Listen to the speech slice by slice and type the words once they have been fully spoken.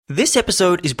This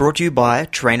episode is brought to you by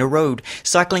Trainer Road,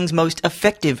 cycling's most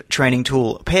effective training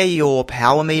tool. Pair your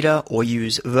power meter or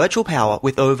use virtual power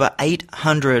with over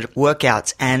 800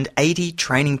 workouts and 80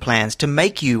 training plans to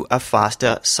make you a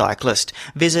faster cyclist.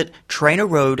 Visit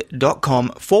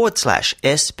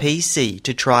trainerroad.com/SPC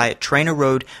to try Trainer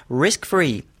Road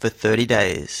risk-free for 30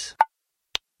 days.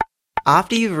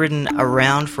 After you've ridden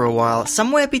around for a while,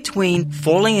 somewhere between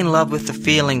falling in love with the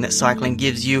feeling that cycling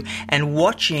gives you and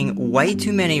watching way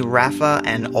too many Rapha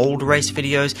and old race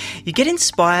videos, you get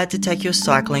inspired to take your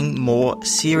cycling more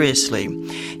seriously.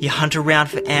 You hunt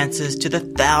around for answers to the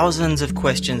thousands of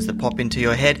questions that pop into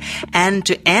your head, and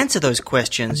to answer those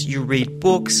questions, you read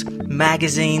books,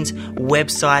 magazines,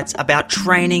 websites about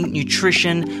training,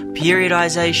 nutrition,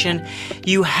 periodization.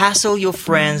 You hassle your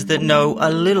friends that know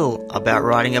a little about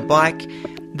riding a bike.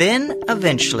 Then,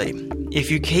 eventually,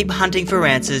 if you keep hunting for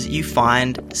answers, you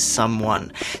find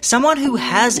someone who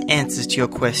has answers to your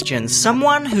questions,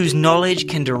 someone whose knowledge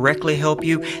can directly help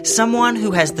you, someone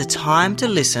who has the time to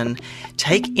listen,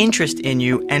 take interest in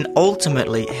you, and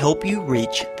ultimately help you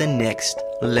reach the next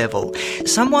level.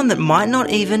 Someone that might not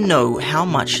even know how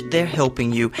much they're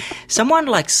helping you. Someone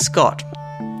like Scott,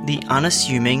 the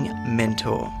unassuming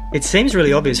mentor. It seems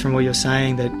really obvious from what you're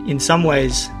saying that in some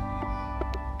ways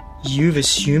you've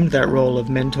assumed that role of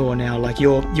mentor now, like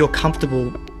you're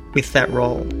comfortable with that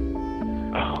role.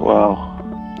 Well,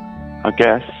 I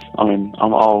guess. I mean,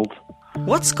 I'm old.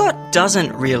 What Scott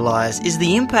doesn't realise is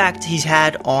the impact he's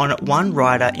had on one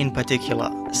rider in particular,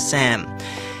 Sam.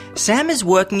 Sam is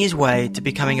working his way to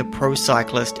becoming a pro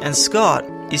cyclist, and Scott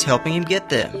is helping him get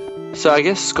there. So I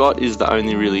guess Scott is the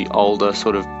only really older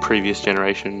sort of previous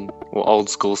generation or old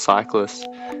school cyclist,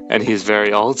 and he's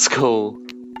very old school.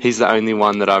 He's the only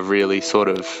one that I've really sort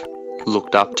of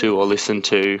looked up to or listened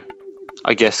to,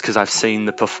 I guess because I've seen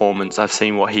the performance, I've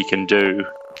seen what he can do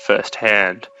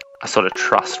firsthand. I sort of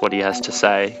trust what he has to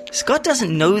say. Scott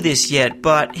doesn't know this yet,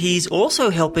 but he's also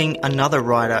helping another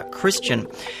rider, Christian.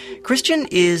 Christian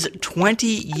is 20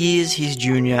 years his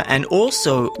junior and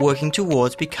also working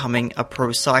towards becoming a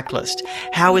pro cyclist.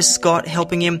 How is Scott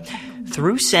helping him?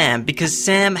 Through Sam, because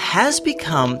Sam has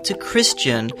become to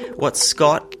Christian what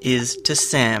Scott is to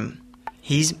Sam,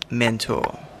 his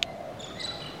mentor.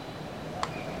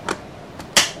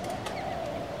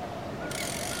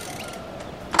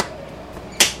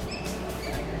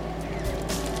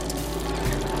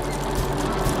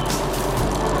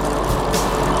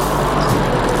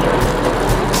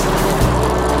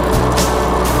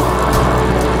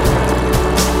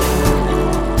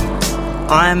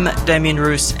 I'm Damien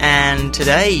Roos, and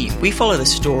today we follow the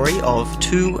story of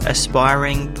two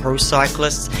aspiring pro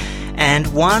cyclists and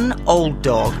one old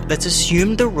dog that's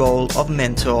assumed the role of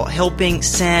mentor, helping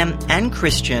Sam and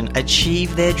Christian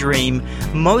achieve their dream,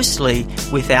 mostly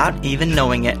without even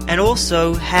knowing it, and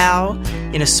also how,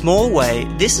 in a small way,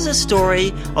 this is a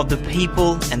story of the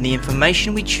people and the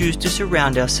information we choose to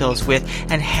surround ourselves with,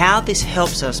 and how this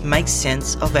helps us make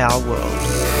sense of our world.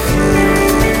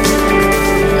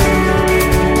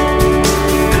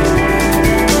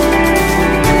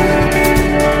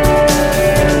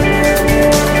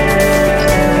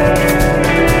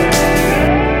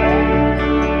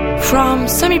 From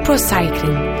Semi-Pro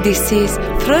Cycling, this is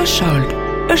Threshold,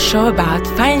 a show about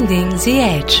finding the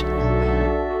edge.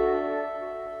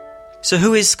 So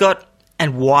who is Scott,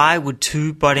 and why would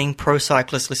two budding pro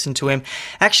cyclists listen to him?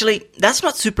 Actually, that's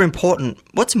not super important.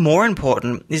 What's more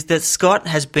important is that Scott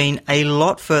has been a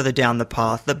lot further down the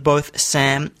path that both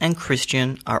Sam and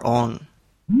Christian are on.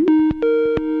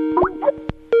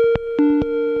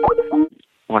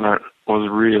 When I was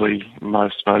really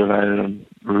most motivated and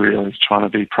really trying to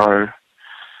be pro,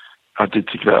 I did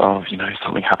think that,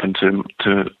 something happened to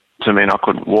me and I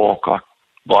couldn't walk, like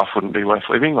life wouldn't be worth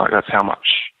living. Like that's how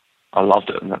much I loved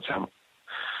it, and that's how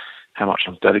much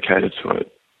I was dedicated to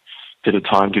it. Bit of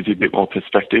time gives you a bit more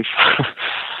perspective.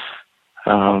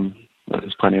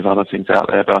 There's plenty of other things out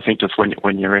there, but I think just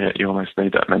when you're in it, you almost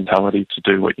need that mentality to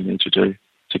do what you need to do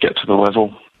to get to the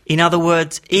level. In other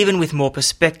words, even with more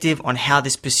perspective on how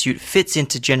this pursuit fits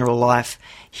into general life,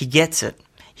 he gets it.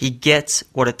 He gets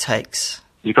what it takes.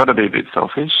 You've got to be a bit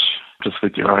selfish, just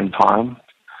with your own time,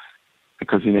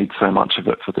 because you need so much of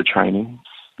it for the training.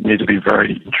 You need to be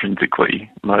very intrinsically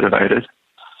motivated.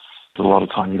 A lot of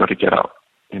time you've got to get up.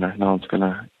 No one's going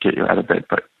to get you out of bed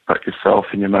but yourself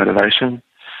and your motivation.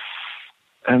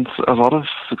 And a lot of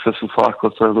successful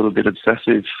cyclists are a little bit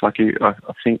obsessive. I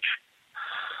think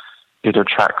it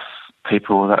attracts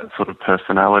people with that sort of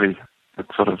personality that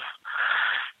sort of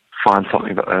find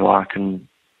something that they like and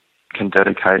can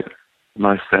dedicate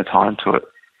most of their time to it.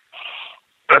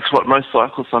 That's what most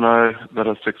cyclists I know that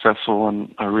are successful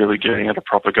and are really getting it a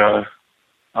proper go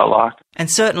I like. And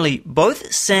certainly,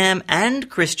 both Sam and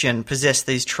Christian possess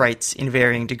these traits in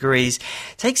varying degrees.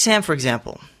 Take Sam, for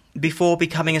example. Before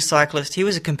becoming a cyclist, he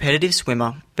was a competitive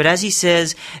swimmer, but as he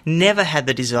says, never had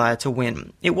the desire to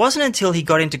win. It wasn't until he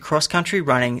got into cross-country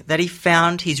running that he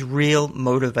found his real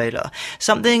motivator,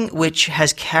 something which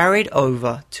has carried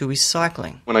over to his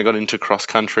cycling. When I got into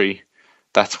cross-country,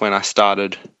 that's when I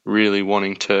started really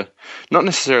wanting to not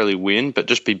necessarily win, but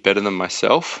just be better than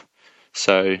myself.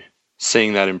 So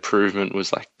seeing that improvement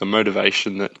was like the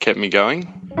motivation that kept me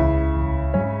going.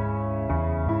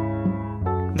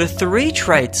 The 3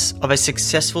 traits of a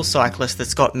successful cyclist that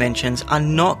Scott mentions are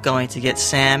not going to get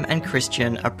Sam and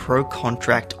Christian a pro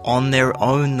contract on their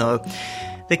own, though.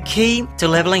 The key to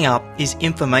levelling up is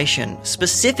information,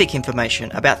 specific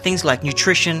information about things like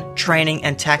nutrition, training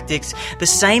and tactics, the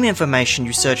same information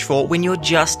you search for when you're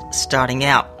just starting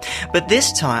out. But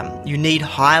this time, you need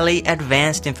highly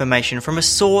advanced information from a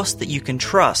source that you can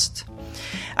trust.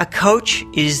 A coach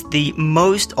is the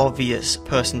most obvious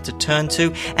person to turn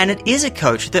to, and it is a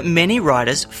coach that many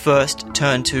riders first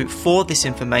turn to for this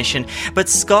information. But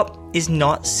Scott is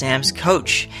not Sam's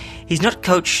coach. He's not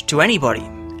coach to anybody.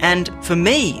 And for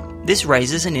me, this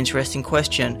raises an interesting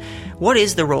question. What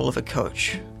is the role of a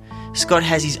coach? Scott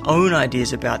has his own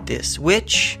ideas about this,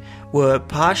 which were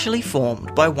partially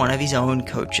formed by one of his own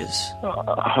coaches.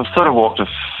 I've sort of walked a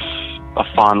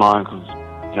fine line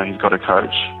because, he's got a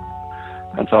coach.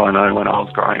 And so I know when I was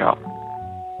growing up,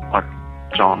 like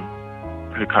John,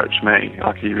 who coached me,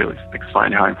 like he really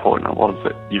explained how important it was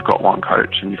that you've got one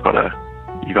coach and you've got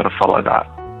to follow that.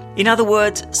 In other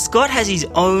words, Scott has his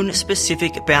own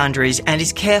specific boundaries and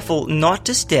is careful not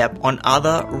to step on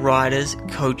other riders'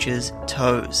 coaches'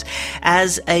 toes.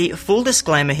 As a full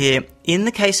disclaimer here, in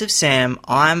the case of Sam,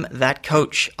 I'm that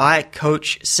coach. I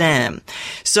coach Sam.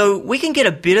 So we can get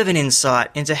a bit of an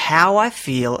insight into how I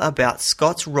feel about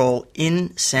Scott's role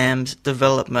in Sam's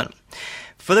development.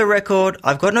 For the record,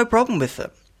 I've got no problem with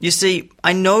it. You see,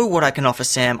 I know what I can offer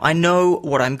Sam, I know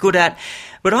what I'm good at,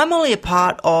 but I'm only a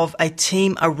part of a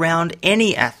team around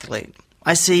any athlete.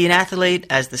 I see an athlete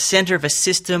as the center of a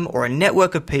system or a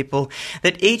network of people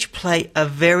that each play a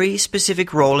very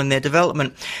specific role in their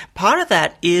development. Part of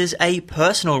that is a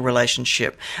personal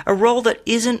relationship, a role that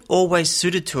isn't always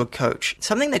suited to a coach,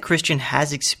 something that Christian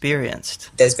has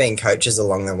experienced. There's been coaches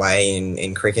along the way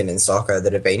in cricket and soccer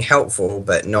that have been helpful,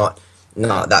 but not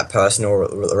that personal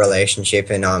relationship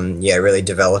and, really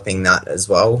developing that as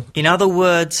well. In other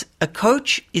words, a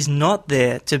coach is not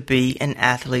there to be an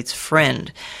athlete's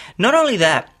friend. Not only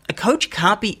that, a coach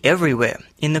can't be everywhere.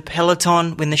 In the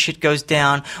peloton when the shit goes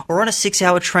down or on a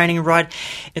 6-hour training ride.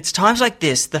 It's times like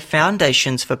this the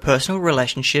foundations for personal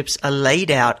relationships are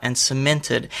laid out and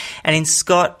cemented. And in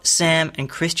Scott, Sam and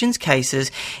Christian's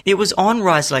cases, it was on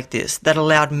rides like this that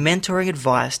allowed mentoring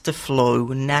advice to flow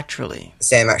naturally.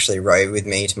 Sam actually rode with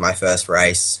me to my first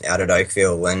race out at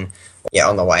Oakville, and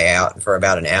on the way out for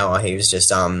about an hour he was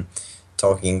just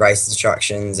talking race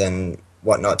instructions and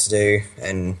what not to do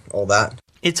and all that.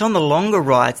 It's on the longer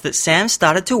rides that Sam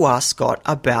started to ask Scott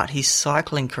about his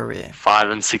cycling career. 5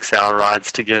 and 6 hour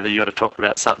rides together, you got to talk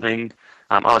about something.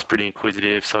 I was pretty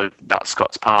inquisitive, so about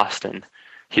Scott's past and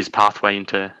his pathway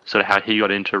into sort of how he got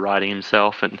into riding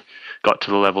himself and got to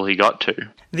the level he got to.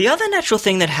 The other natural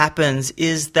thing that happens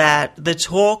is that the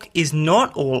talk is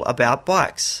not all about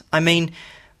bikes. I mean,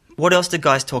 what else do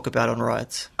guys talk about on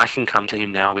rides? I can come to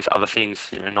him now with other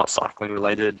things, not cycling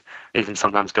related, even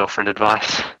sometimes girlfriend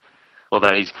advice.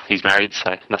 Although he's married,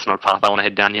 so that's not a path I want to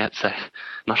head down yet, so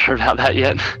not sure about that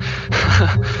yet.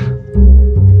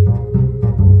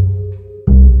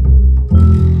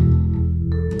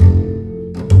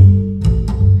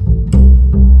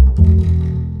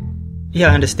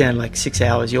 Yeah, I understand, 6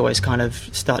 hours, you always kind of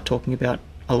start talking about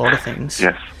a lot of things.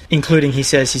 Yes. Including, he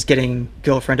says, he's getting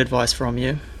girlfriend advice from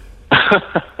you.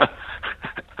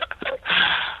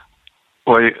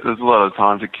 Well, there's a lot of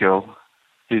time to kill.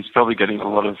 He's probably getting a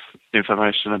lot of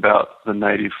information about the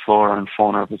native flora and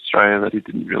fauna of Australia that he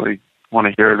didn't really want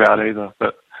to hear about either,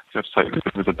 but just so good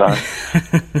with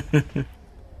the day.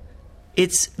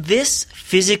 It's this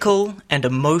physical and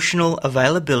emotional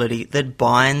availability that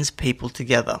binds people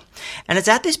together. And it's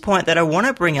at this point that I want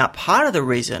to bring up part of the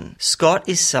reason Scott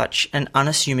is such an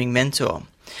unassuming mentor.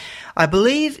 I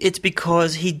believe it's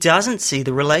because he doesn't see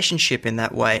the relationship in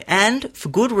that way, and for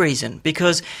good reason,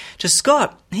 because to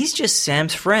Scott, he's just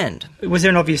Sam's friend. Was there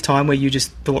an obvious time where you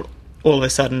just thought all of a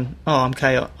sudden,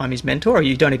 okay, I'm his mentor, or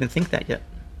you don't even think that yet?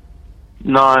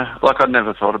 No, I'd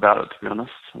never thought about it, to be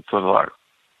honest. It's sort of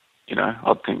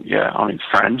I'd think, I'm his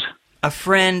friend. A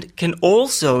friend can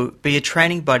also be a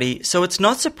training buddy, so it's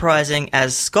not surprising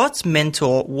as Scott's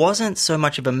mentor wasn't so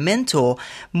much of a mentor,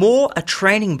 more a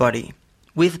training buddy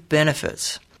with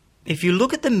benefits. If you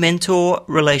look at the mentor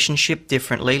relationship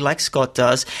differently, like Scott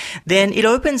does, then it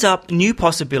opens up new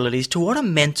possibilities to what a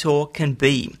mentor can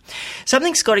be.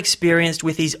 Something Scott experienced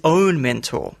with his own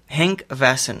mentor, Henk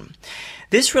Vassen.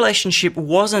 This relationship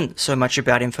wasn't so much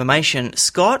about information.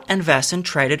 Scott and Vassen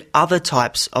traded other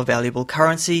types of valuable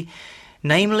currency,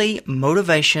 namely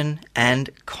motivation and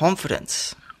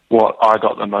confidence. What I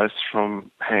got the most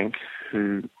from Hank,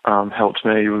 who helped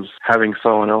me, was having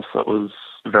someone else that was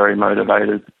very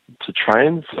motivated to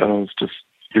train. So it was just,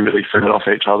 you really fed off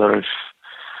each other. If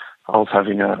I was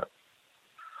having a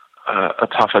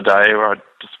tougher day where I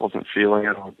just wasn't feeling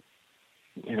it, or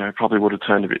probably would have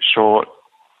turned a bit short,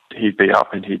 he'd be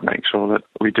up and he'd make sure that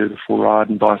we do the full ride,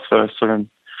 and vice versa. And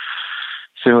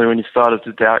similarly, when you started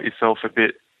to doubt yourself a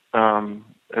bit,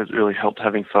 it really helped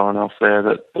having someone else there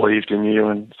that believed in you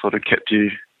and sort of kept you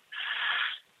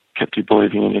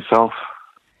believing in yourself.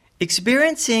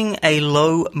 Experiencing a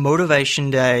low motivation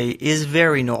day is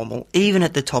very normal, even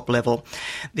at the top level.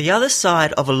 The other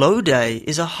side of a low day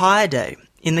is a high day.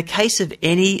 In the case of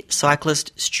any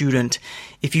cyclist student,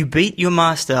 if you beat your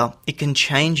master, it can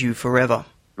change you forever.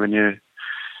 When you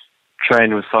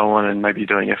train with someone and maybe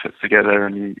doing efforts together,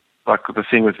 and like the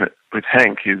thing with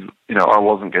Hank is, I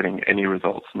wasn't getting any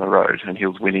results on the road, and he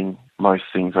was winning most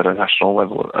things at a national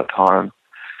level at that time.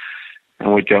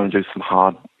 And we'd go and do some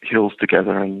hard hills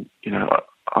together, and,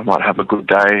 I might have a good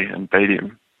day and beat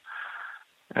him.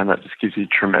 And that just gives you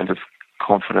tremendous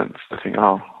confidence to think,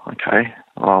 oh, okay,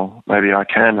 well, maybe I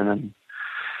can. And then,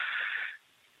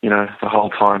 the whole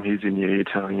time he's in your ear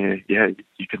telling you, yeah,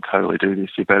 you can totally do this.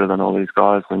 You're better than all these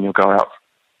guys. Then you'll go out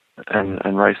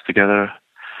and race together,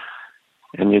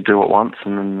 and you do it once,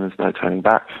 and then there's no turning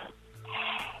back.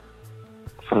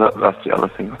 So that's the other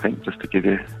thing, I think, just to give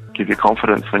you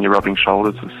confidence when you're rubbing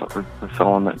shoulders with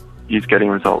someone that is getting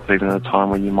results even at a time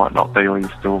when you might not be, or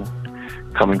you're still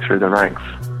coming through the ranks.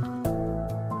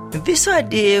 This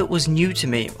idea was new to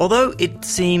me, although it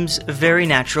seems very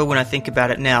natural when I think about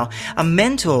it now. A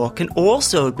mentor can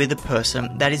also be the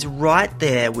person that is right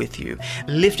there with you,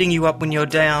 lifting you up when you're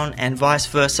down and vice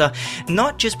versa,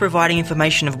 not just providing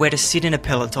information of where to sit in a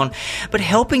peloton, but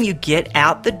helping you get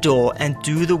out the door and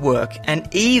do the work, and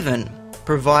even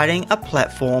providing a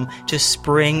platform to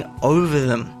spring over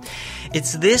them.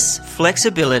 It's this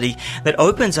flexibility that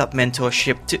opens up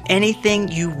mentorship to anything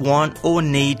you want or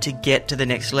need to get to the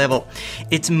next level.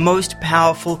 It's most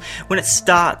powerful when it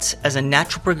starts as a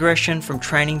natural progression from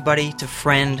training buddy to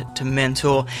friend to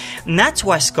mentor. And that's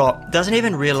why Scott doesn't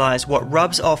even realize what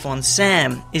rubs off on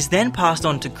Sam is then passed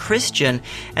on to Christian,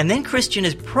 and then Christian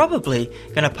is probably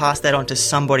going to pass that on to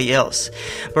somebody else.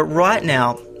 But right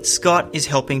now, Scott is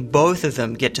helping both of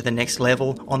them get to the next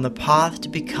level on the path to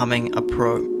becoming a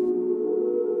pro.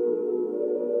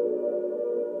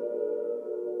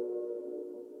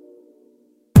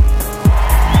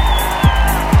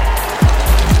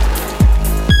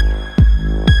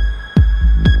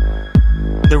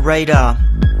 The Radar.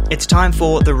 It's time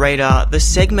for The Radar, the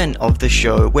segment of the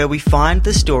show where we find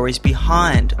the stories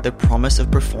behind the promise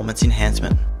of performance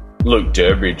enhancement. Luke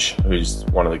Durbridge, who's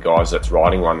one of the guys that's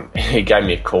riding one, he gave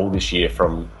me a call this year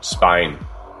from Spain.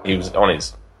 He was on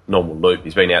his normal loop.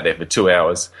 He's been out there for 2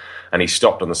 hours, and he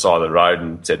stopped on the side of the road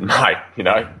and said, mate,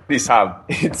 this hub,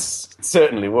 it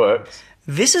certainly works.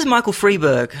 This is Michael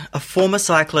Freeberg, a former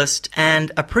cyclist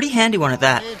and a pretty handy one at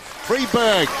that.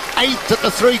 Freeberg, 8th at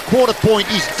the three-quarter point.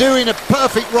 He's doing a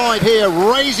perfect ride here,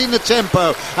 raising the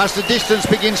tempo as the distance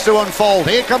begins to unfold.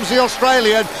 Here comes the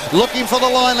Australian, looking for the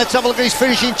line. Let's have a look at his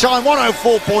finishing time,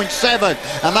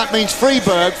 104.7. And that means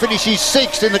Freeberg finishes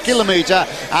 6th in the kilometre,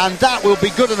 and that will be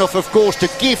good enough, of course, to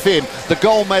give him the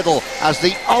gold medal as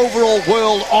the overall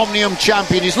World Omnium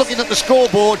champion. He's looking at the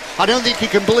scoreboard. I don't think he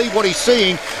can believe what he's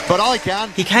seeing, but I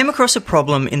can. He came across a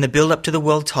problem in the build-up to the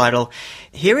world title.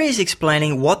 Here he is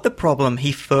explaining what the problem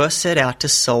he first set out to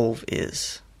solve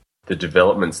is. The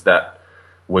developments that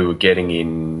we were getting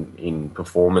in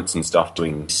performance and stuff,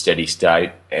 doing steady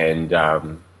state and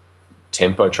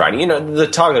tempo training, the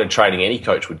targeted training any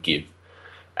coach would give.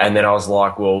 And then I was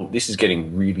like, well, this is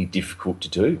getting really difficult to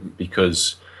do,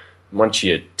 because once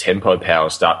your tempo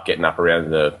powers start getting up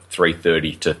around the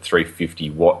 330 to 350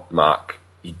 watt mark,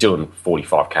 you're doing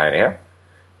 45k an hour,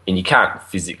 and you can't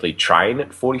physically train at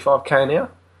 45k an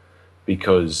hour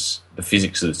because the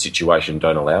physics of the situation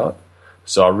don't allow it.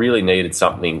 So I really needed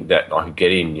something that I could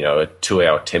get in, a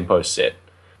 2-hour tempo set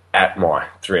at my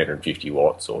 350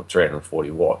 watts or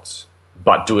 340 watts,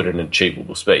 but do it at an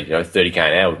achievable speed. 30k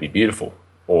an hour would be beautiful,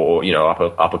 or, you know,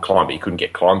 up a climb, but you couldn't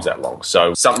get climbs that long.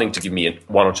 So something to give me a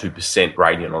 1 or 2%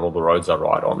 gradient on all the roads I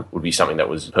ride on would be something that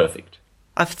was perfect.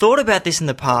 I've thought about this in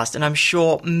the past, and I'm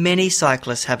sure many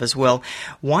cyclists have as well.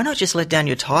 Why not just let down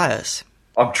your tyres?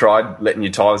 I've tried letting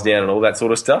your tyres down and all that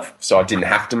sort of stuff, so I didn't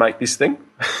have to make this thing.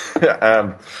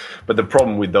 But the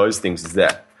problem with those things is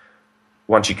that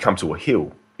once you come to a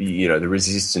hill, you know, the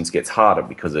resistance gets harder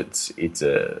because it's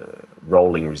a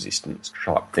rolling resistance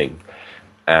type thing.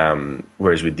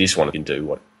 Whereas with this one, you can do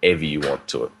whatever you want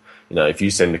to it. You know, if you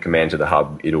send a command to the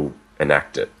hub, it'll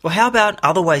enact it. Well, how about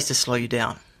other ways to slow you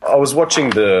down? I was watching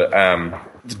the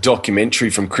documentary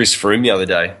from Chris Froome the other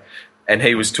day, and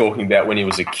he was talking about when he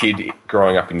was a kid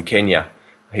growing up in Kenya,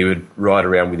 he would ride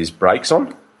around with his brakes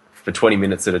on for 20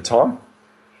 minutes at a time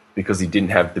because he didn't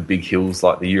have the big hills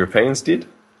like the Europeans did.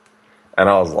 And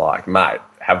I was like, mate,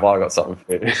 have I got something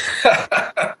for you?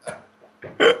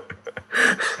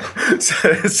 So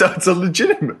it's a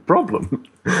legitimate problem.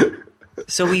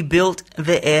 So we built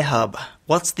the Air Hub.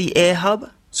 What's the Air Hub?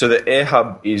 So the Air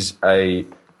Hub is a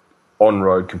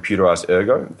on-road computerized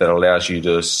ergo that allows you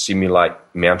to simulate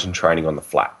mountain training on the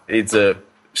flat. It's a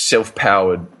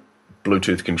self-powered,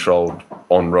 Bluetooth-controlled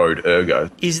on-road ergo.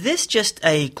 Is this just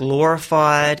a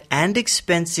glorified and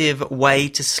expensive way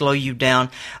to slow you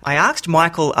down? I asked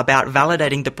Michael about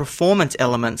validating the performance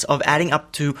elements of adding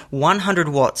up to 100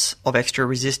 watts of extra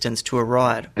resistance to a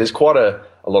ride. There's quite a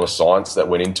lot of science that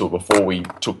went into it before we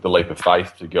took the leap of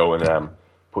faith to go and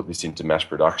put this into mass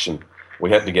production. We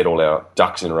had to get all our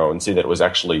ducks in a row and see that it was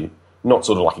actually not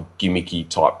sort of like a gimmicky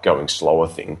type going slower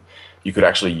thing. You could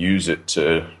actually use it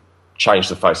to change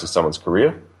the face of someone's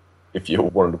career, if you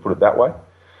wanted to put it that way.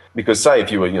 Because say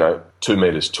if you were, 2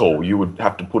 metres tall, you would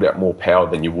have to put out more power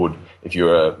than you would if you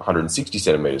were 160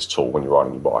 centimetres tall when you're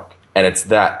riding your bike. And it's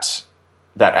that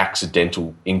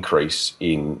accidental increase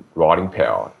in riding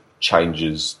power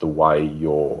changes the way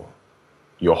your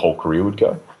whole career would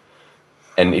go.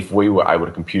 And if we were able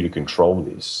to computer control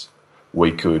this,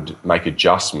 we could make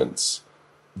adjustments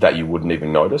that you wouldn't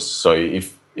even notice. So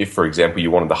if for example,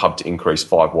 you wanted the hub to increase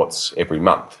 5 watts every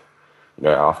month,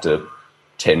 after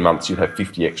 10 months, you'd have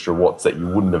 50 extra watts that you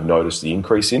wouldn't have noticed the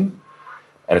increase in.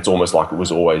 And it's almost like it was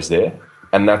always there.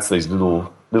 And that's these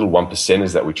little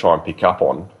 1%ers that we try and pick up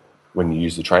on when you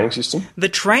use the training system. The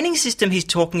training system he's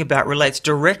talking about relates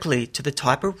directly to the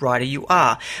type of rider you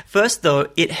are. First, though,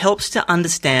 it helps to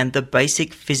understand the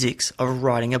basic physics of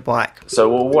riding a bike. So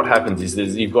what happens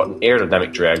is you've got an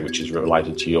aerodynamic drag, which is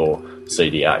related to your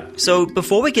CDA. So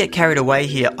before we get carried away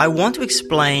here, I want to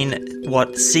explain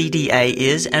what CDA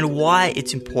is and why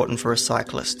it's important for a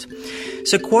cyclist.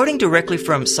 So quoting directly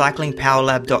from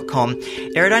cyclingpowerlab.com,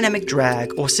 aerodynamic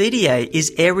drag, or CDA,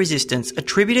 is air resistance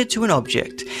attributed to an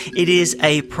object. It is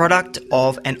a product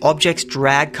of an object's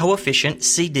drag coefficient,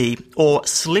 CD, or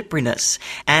slipperiness,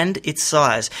 and its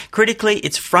size. Critically,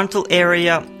 its frontal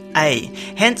area, A.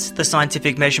 Hence, the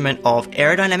scientific measurement of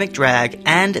aerodynamic drag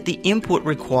and the input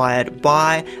required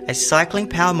by a cycling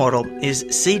power model is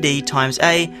CD times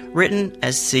A, written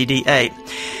as CDA.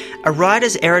 A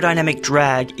rider's aerodynamic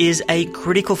drag is a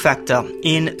critical factor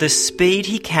in the speed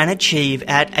he can achieve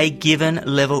at a given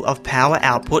level of power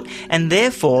output and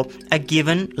therefore a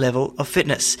given level of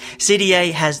fitness.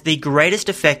 CDA has the greatest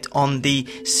effect on the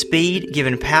speed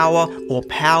given power or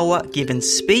power given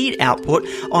speed output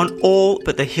on all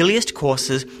but the hilliest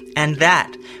courses, and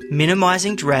that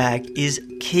minimizing drag is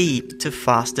key to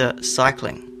faster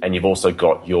cycling. And you've also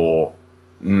got your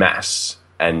mass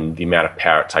and the amount of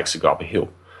power it takes to go up a hill.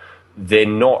 They're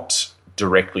not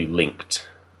directly linked.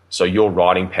 So your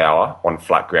riding power on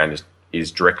flat ground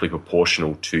is directly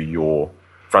proportional to your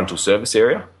frontal surface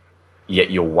area,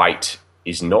 yet your weight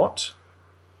is not.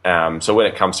 So when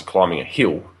it comes to climbing a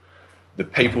hill, the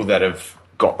people that have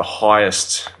got the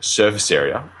highest surface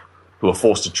area, who are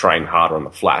forced to train harder on the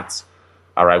flats,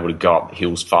 are able to go up the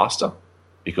hills faster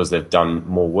because they've done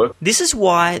more work. This is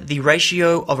why the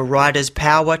ratio of a rider's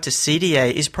power to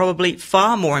CDA is probably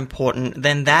far more important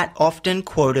than that often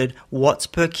quoted watts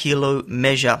per kilo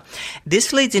measure.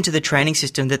 This leads into the training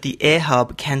system that the Air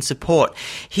Hub can support.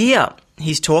 Here,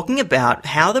 he's talking about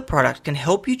how the product can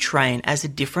help you train as a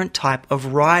different type of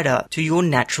rider to your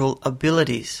natural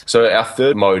abilities. So our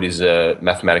third mode is a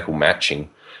mathematical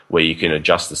matching, where you can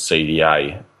adjust the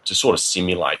CDA to sort of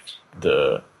simulate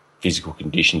the physical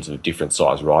conditions of a different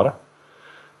size rider.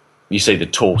 You see the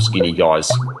tall, skinny guys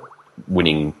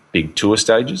winning big tour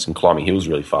stages and climbing hills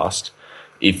really fast.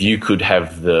 If you could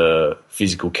have the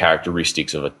physical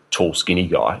characteristics of a tall, skinny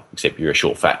guy, except you're a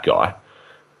short, fat guy,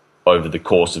 over the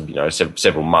course of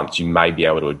several months, you may be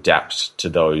able to adapt to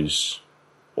those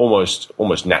almost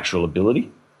natural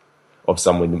ability. of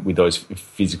someone with those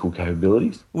physical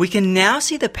capabilities. We can now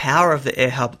see the power of the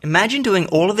Air Hub. Imagine doing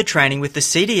all of the training with the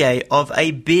CDA of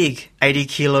a big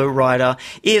 80-kilo rider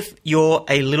if you're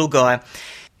a little guy.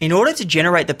 In order to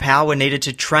generate the power needed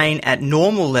to train at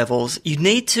normal levels, you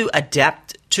need to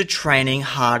adapt to training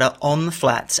harder on the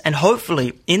flats. And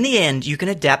hopefully, in the end, you can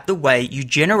adapt the way you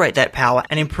generate that power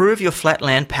and improve your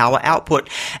flatland power output.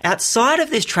 Outside of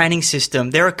this training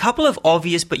system, there are a couple of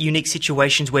obvious but unique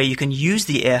situations where you can use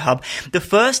the Air Hub. The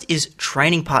first is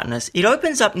training partners. It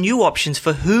opens up new options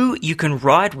for who you can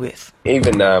ride with.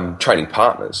 Even training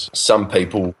partners. Some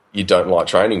people you don't like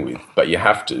training with, but you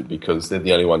have to because they're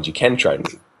the only ones you can train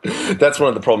with. That's one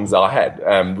of the problems I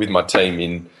had with my team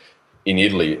in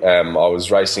Italy. I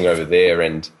was racing over there,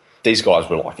 and these guys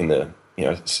were like in the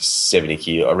 70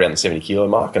 kilo, around the 70 kilo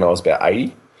mark, and I was about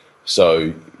 80.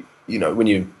 So, when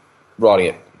you're riding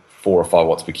at 4 or 5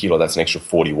 watts per kilo, that's an extra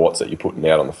 40 watts that you're putting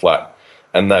out on the flat,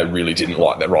 and they really didn't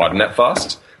like that riding that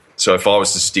fast. So if I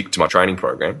was to stick to my training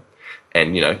program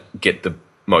and get the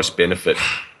most benefit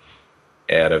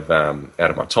out of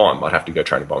my time, I'd have to go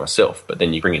training by myself. But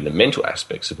then you bring in the mental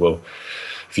aspects of, well,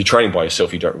 if you're training by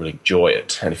yourself, you don't really enjoy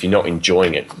it. And if you're not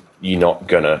enjoying it, you're not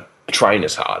going to train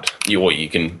as hard. Or you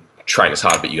can train as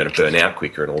hard, but you're going to burn out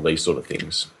quicker and all these sort of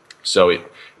things. So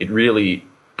it really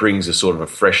brings a sort of a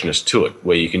freshness to it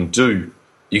where you can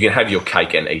have your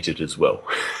cake and eat it as well,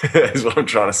 is what I'm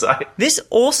trying to say. This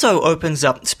also opens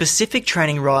up specific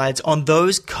training rides on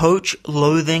those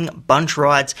coach-loathing bunch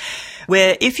rides,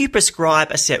 where if you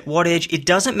prescribe a set wattage, it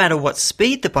doesn't matter what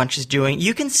speed the bunch is doing,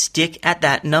 you can stick at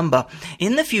that number.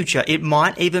 In the future, it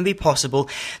might even be possible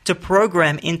to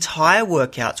program entire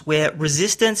workouts where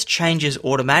resistance changes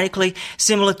automatically,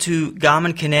 similar to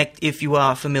Garmin Connect if you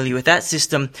are familiar with that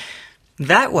system.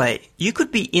 That way, you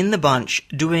could be in the bunch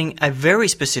doing a very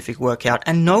specific workout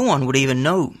and no one would even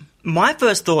know. My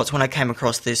first thoughts when I came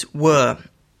across this were,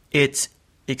 it's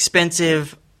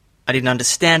expensive, I didn't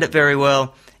understand it very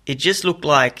well, it just looked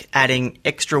like adding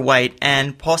extra weight,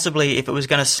 and possibly if it was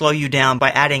going to slow you down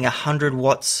by adding 100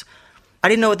 watts, I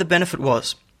didn't know what the benefit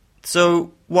was.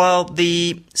 So while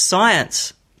the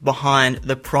science behind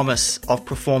the promise of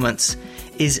performance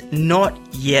is not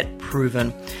yet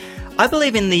proven, I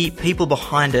believe in the people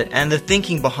behind it and the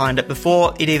thinking behind it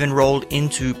before it even rolled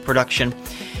into production.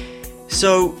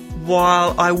 So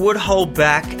while I would hold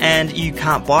back and you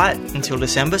can't buy it until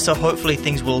December, so hopefully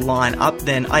things will line up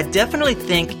then, I definitely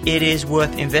think it is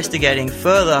worth investigating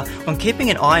further on keeping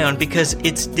an eye on, because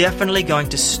it's definitely going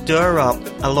to stir up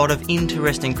a lot of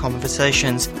interesting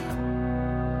conversations.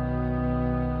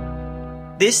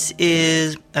 This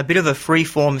is a bit of a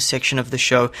free-form section of the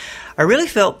show. I really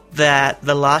felt that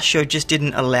the last show just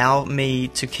didn't allow me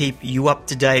to keep you up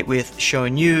to date with show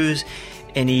news,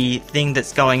 anything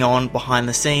that's going on behind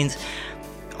the scenes.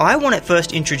 I want to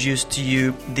first introduce to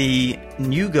you the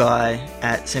new guy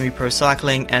at Semi-Pro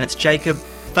Cycling, and it's Jacob.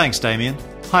 Thanks, Damien.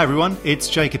 Hi everyone, it's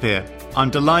Jacob here.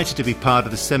 I'm delighted to be part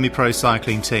of the Semi-Pro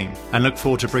Cycling team and look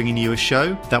forward to bringing you a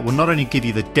show that will not only give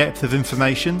you the depth of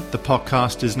information the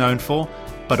podcast is known for,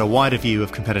 but a wider view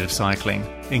of competitive cycling,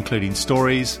 including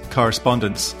stories,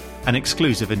 correspondence, and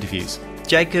exclusive interviews.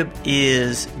 Jacob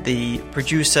is the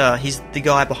producer. He's the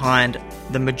guy behind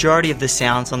the majority of the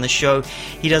sounds on the show.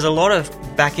 He does a lot of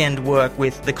back-end work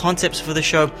with the concepts for the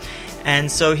show, and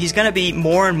so he's going to be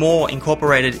more and more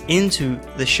incorporated into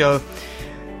the show.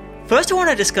 First, I want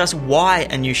to discuss why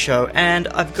a new show, and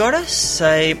I've got to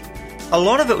say, a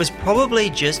lot of it was probably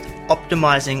just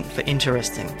optimizing for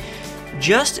interesting.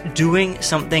 Just doing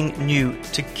something new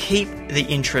to keep the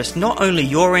interest, not only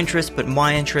your interest, but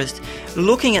my interest,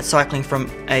 looking at cycling from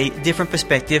a different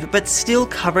perspective, but still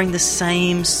covering the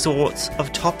same sorts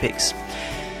of topics.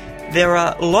 There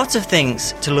are lots of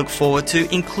things to look forward to,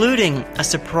 including a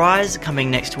surprise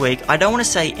coming next week. I don't want to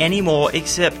say any more,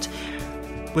 except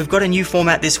we've got a new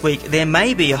format this week. There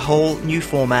may be a whole new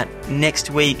format next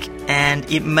week, and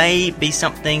it may be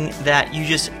something that you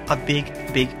just are big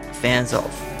fans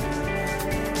of.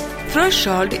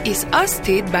 Threshold is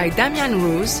hosted by Damian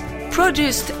Roos,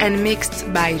 produced and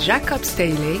mixed by Jacob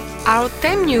Staley. Our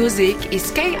theme music is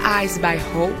K-Eyes by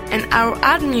Ho, and our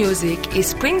ad music is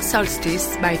Spring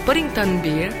Solstice by Poddington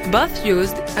Beer, both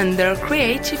used under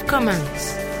Creative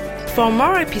Commons. For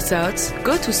more episodes,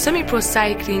 go to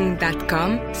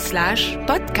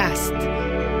semiprocycling.com/podcast.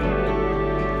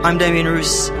 I'm Damian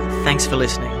Roos. Thanks for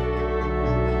listening.